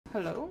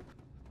Hello?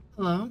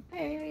 Hello?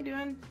 Hey, how you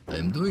doing?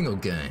 I'm doing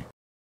okay.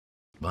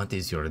 What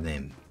is your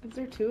name? Is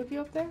there two of you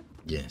up there?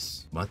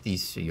 Yes. What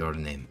is your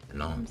name?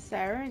 No. I'm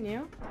Sarah, and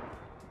you?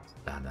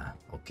 Sarah.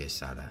 Okay,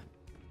 Sarah.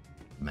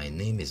 My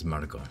name is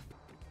Marco.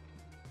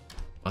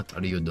 What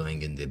are you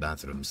doing in the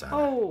bathroom, Sarah?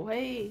 Oh,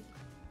 hey.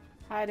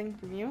 Hiding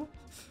from you?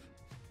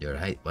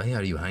 Why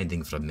are you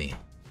hiding from me?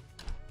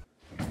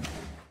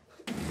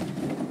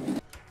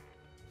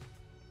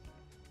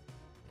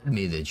 Tell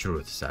me the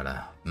truth,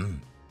 Sarah.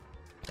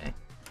 Okay.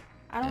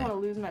 I don't want to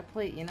lose my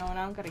plate, you know, and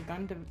I don't got a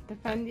gun to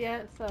defend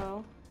yet,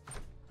 so...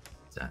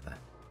 Sarah.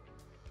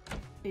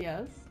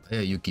 Yes?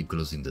 Yeah, you keep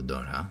closing the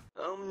door, huh?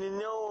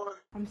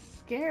 I'm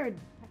scared.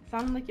 It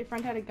sounded like your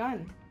friend had a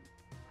gun.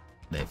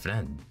 My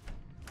friend.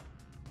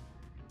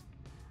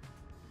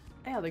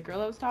 Yeah, the girl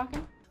that was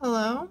talking?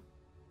 Hello?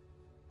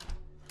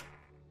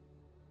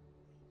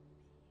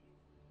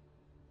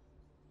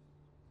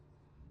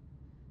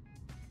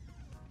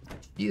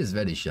 He is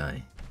very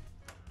shy.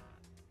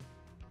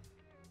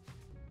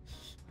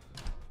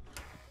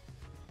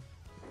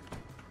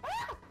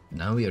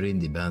 Now we are in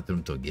the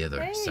bathroom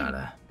together, Hey.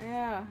 Sarah.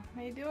 Yeah,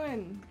 how you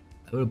doing?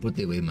 I will put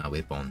away my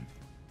weapon.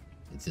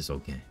 It is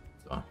okay.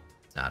 So,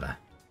 Sarah,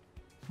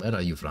 where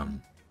are you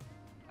from?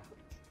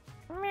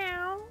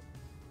 Meow.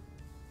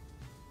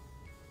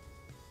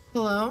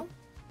 Hello?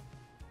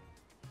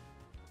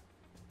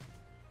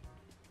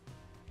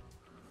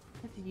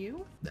 That's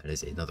you? There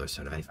is another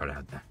survivor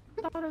out there.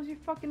 I thought it was your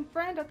fucking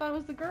friend. I thought it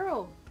was the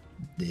girl.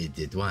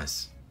 It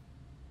was.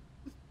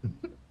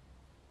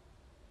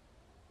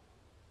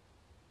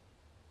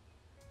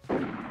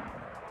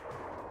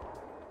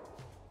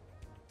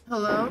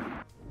 Hello?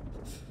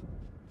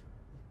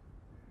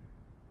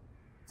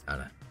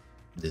 Sarah,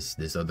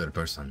 this other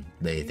person,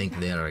 they think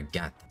they are a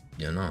cat,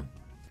 you know?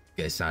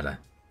 Okay, Sarah,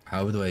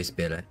 how do I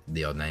spell it?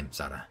 Your name,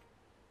 Sarah?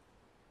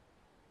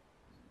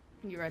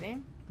 You ready?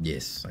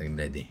 Yes, I'm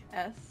ready.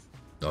 S.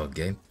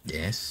 Okay,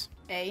 yes.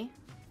 A.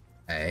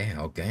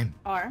 Okay.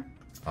 R.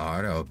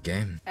 R,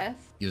 okay. S.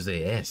 You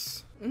say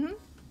S. Mm-hmm.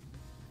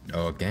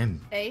 Okay.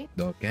 A.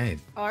 Okay.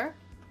 R.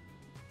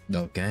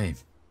 Okay.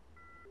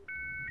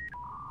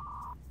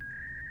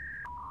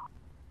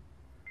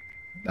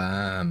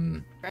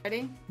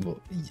 Ready? Well,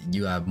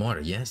 you have more,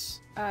 yes?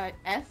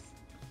 S.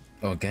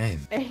 Okay.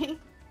 A.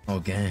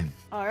 Okay.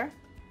 R.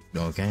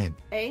 Okay.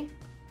 A.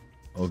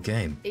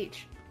 Okay.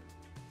 H.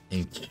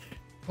 H.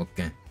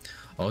 Okay.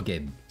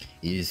 Okay.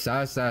 Is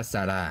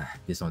sarsarsarah.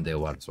 This one they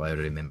work, so I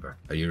remember.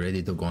 Are you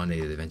ready to go on the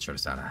adventure,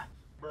 Sarah?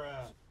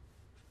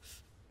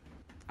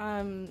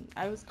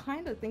 I was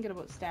kind of thinking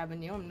about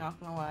stabbing you, I'm not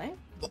gonna lie.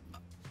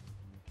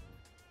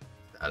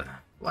 Sarah,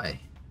 why?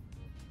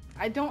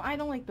 I don't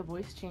like the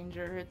voice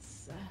changer.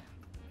 It's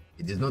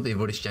It is not a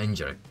voice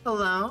changer.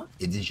 Hello?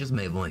 It is just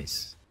my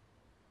voice.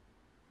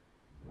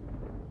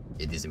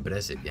 It is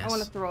impressive, yes? I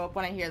want to throw up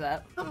when I hear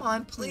that. Come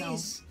on,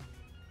 please.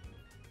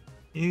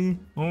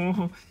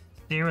 Oh,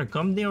 Sarah,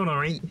 calm down,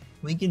 alright?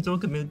 We can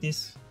talk about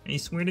this. I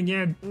swear to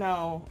God.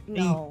 No.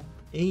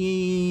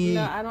 Hey,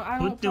 No, I don't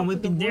put the fuck with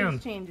weapon the down.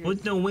 voice changers.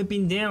 Put the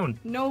weapon down.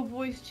 No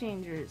voice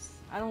changers.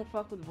 I don't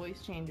fuck with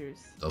voice changers.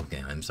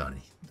 Okay, I'm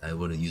sorry. I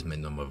will use my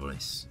normal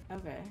voice.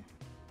 Okay.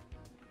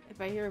 If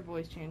I hear a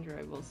voice changer,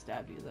 I will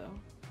stab you though.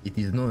 It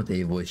is not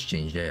a voice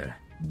changer.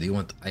 Do you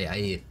want...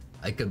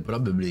 I could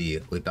probably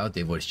whip out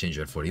a voice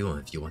changer for you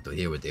if you want to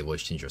hear what a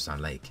voice changer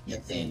sound like. You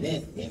think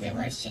this is a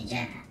voice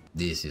changer?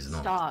 This is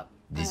not. Stop.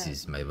 This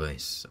is my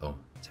voice. Oh,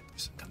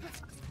 come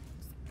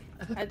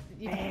on.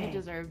 You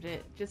deserved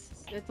it.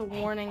 Just, it's a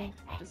warning.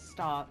 Just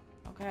stop.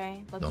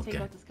 Okay? Let's take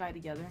Okay. out this guy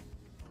together.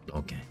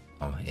 Okay.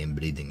 Oh, I'm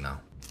bleeding now.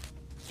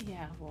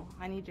 Yeah, well,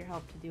 I need your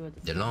help to deal with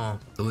this. Hello?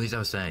 Who is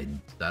outside?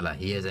 Sarah,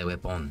 he has a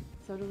weapon.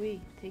 So do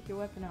we. Take your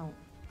weapon out.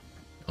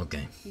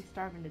 Okay. He's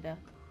starving to death.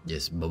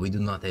 Yes, but we do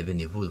not have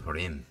any food for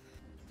him.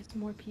 There's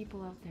more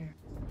people out there.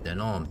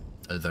 Hello?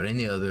 Are there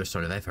any other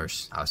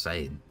survivors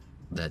outside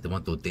that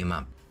want to team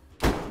up?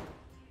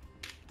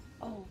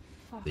 Oh,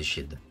 fuck. This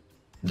shit.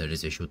 There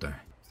is a shooter.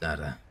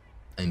 Sarah,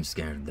 I'm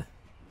scared.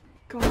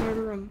 Go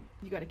murder him.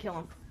 You gotta kill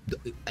him.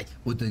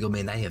 What do you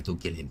mean I have to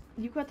kill him?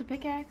 You got the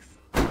pickaxe?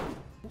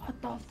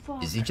 What the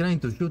fuck? Is he trying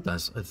to shoot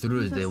us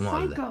through He's the a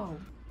wall? psycho.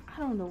 I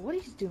don't know what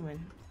he's doing.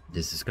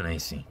 This is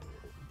crazy.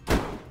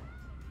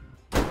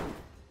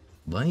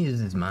 Why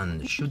is this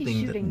man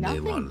shooting shooting the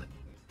nothing. wall?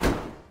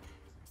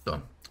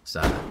 So,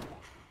 Sarah,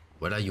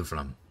 where are you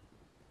from?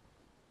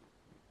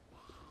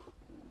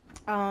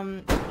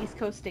 East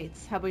Coast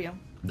states. How about you?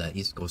 The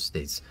East Coast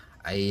states.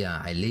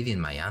 I live in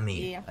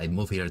Miami. Yeah. I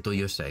moved here 2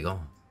 years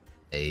ago.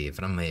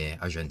 From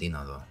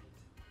Argentina though.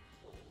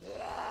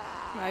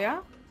 Oh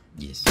yeah?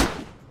 Yes.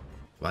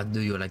 What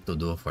do you like to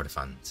do for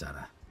fun,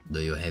 Sarah?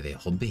 Do you have a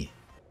hobby?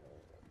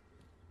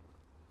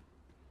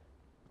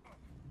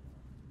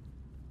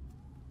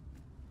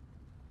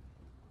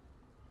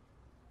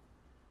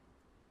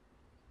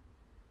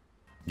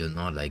 You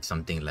know, like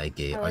something like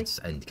a arts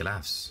and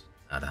crafts.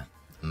 Sarah,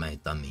 my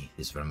tummy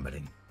is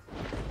rumbling.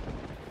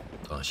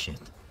 Oh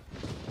shit.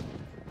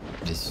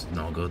 This is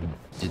no good.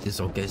 It is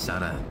okay,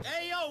 Sarah.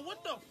 Hey yo,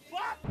 what the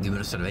fuck? We're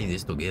gonna survive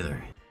this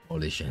together.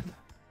 Holy shit.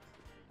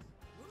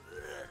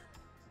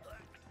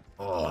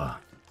 Oh,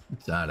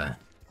 Sarah.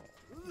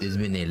 It's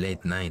been a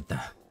late night.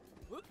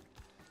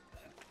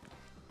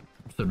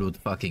 Absolute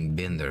fucking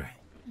bender.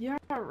 You're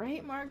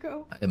alright,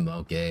 Marco? I'm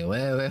okay.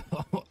 Well.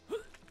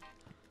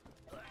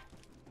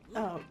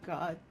 Oh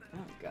god.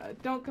 Oh god.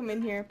 Don't come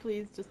in here,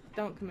 please. Just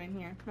don't come in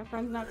here. My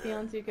friend's not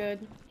feeling too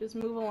good. Just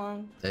move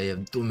along. I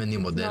have too many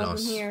Smells in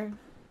modelos. here.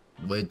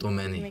 Way too You're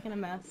many. making a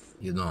mess.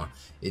 You know,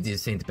 it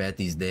is St.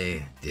 Patty's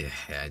Day. Yeah,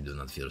 I do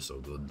not feel so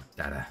good.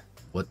 Sarah,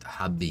 what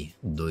hobby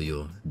do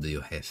you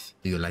have?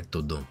 Do you like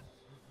to do?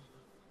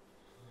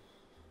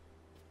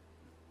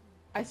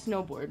 I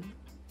snowboard.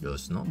 You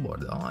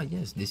snowboard. Oh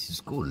yes, this is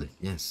cool.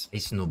 Yes, I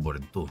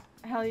snowboard too.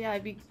 Hell yeah, I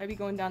be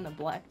going down the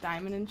Black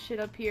Diamond and shit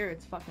up here.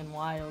 It's fucking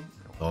wild.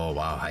 Oh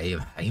wow, I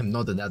am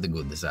not that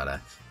good, Sarah.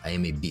 I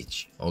am a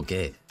bitch.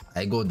 Okay,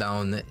 I go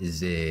down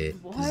the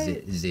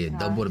What?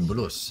 double Gosh.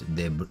 blues,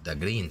 the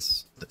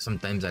greens.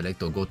 Sometimes I like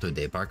to go to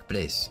the park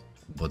place,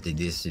 but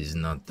this is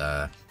not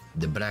the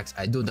blacks.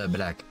 I do the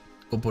black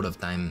couple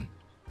of times.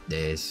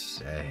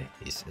 This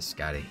is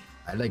scary.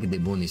 I like the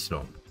bunny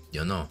slope.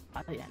 You know.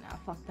 Oh yeah, nah,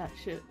 fuck that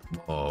shit.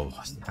 Oh,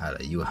 Sarah,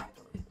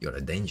 you're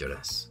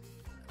dangerous.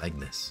 I like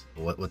this.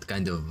 What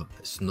kind of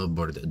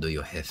snowboard do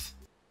you have?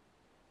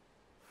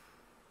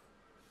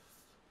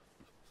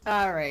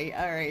 Alright.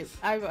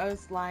 I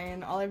was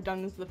lying. All I've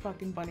done is the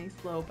fucking bunny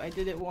slope. I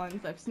did it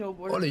once. I've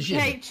snowboarded. Holy shit.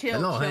 Hey, chill.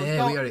 Hello, chill. hey,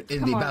 Don't- we are in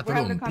come the on, bathroom,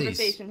 we're having a please.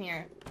 conversation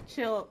here.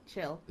 Chill.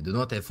 We do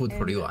not have food for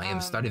And, you. I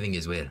am starving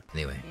as well.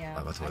 Anyway, yeah,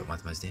 what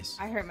was this?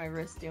 I hurt my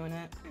wrist doing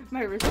it.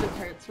 My wrist just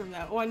hurts from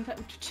that one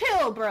time.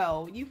 Chill,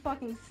 bro. You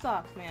fucking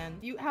suck, man.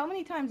 How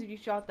many times have you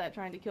shot that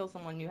trying to kill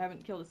someone? You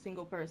haven't killed a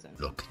single person.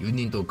 Look, you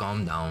need to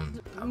calm down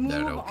up Move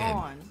there, okay?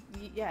 on.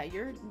 Yeah,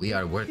 you're. We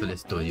are you're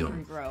worthless too to you.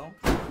 angry, bro.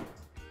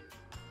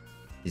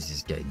 This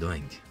is guy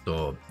doing?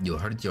 So you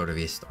hurt your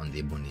wrist on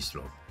the bunny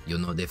slope. You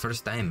know, the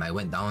first time I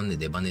went down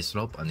the bunny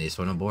slope on the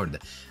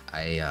snowboard,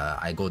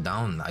 I go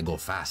down, I go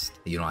fast.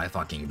 You know, I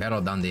fucking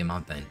barrel down the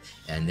mountain,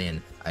 and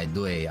then I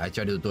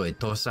try to do a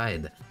toe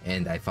side,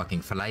 and I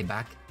fucking fly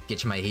back,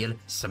 catch my heel,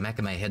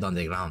 smack my head on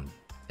the ground,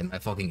 and my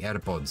fucking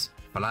AirPods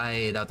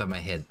fly out of my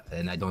head,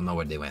 and I don't know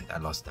where they went. I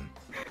lost them.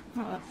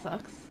 Oh, that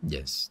sucks.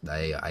 Yes,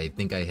 I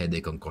think I had a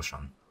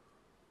concussion.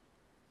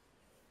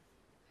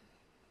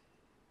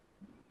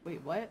 Wait,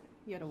 what?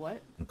 You had a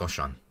what?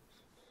 Concussion.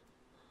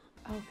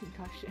 Oh,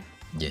 concussion.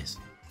 Yes.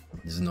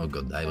 This is no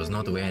good. I was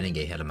not wearing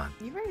a helmet.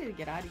 You ready to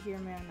get out of here,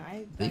 man?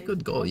 We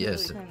could go, wasn't really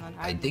yes. planning on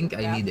I hiding think in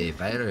I the need a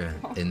bathroom.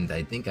 fire, and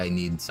I think I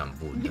need some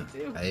food. Me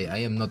too. I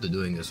am not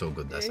doing so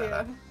good, Yeah.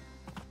 Sarah.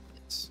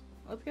 Yes.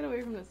 Let's get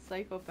away from this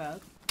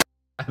psychopath.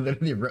 I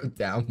literally wrote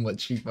down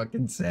what she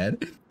fucking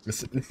said.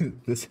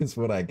 This is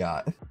what I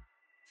got.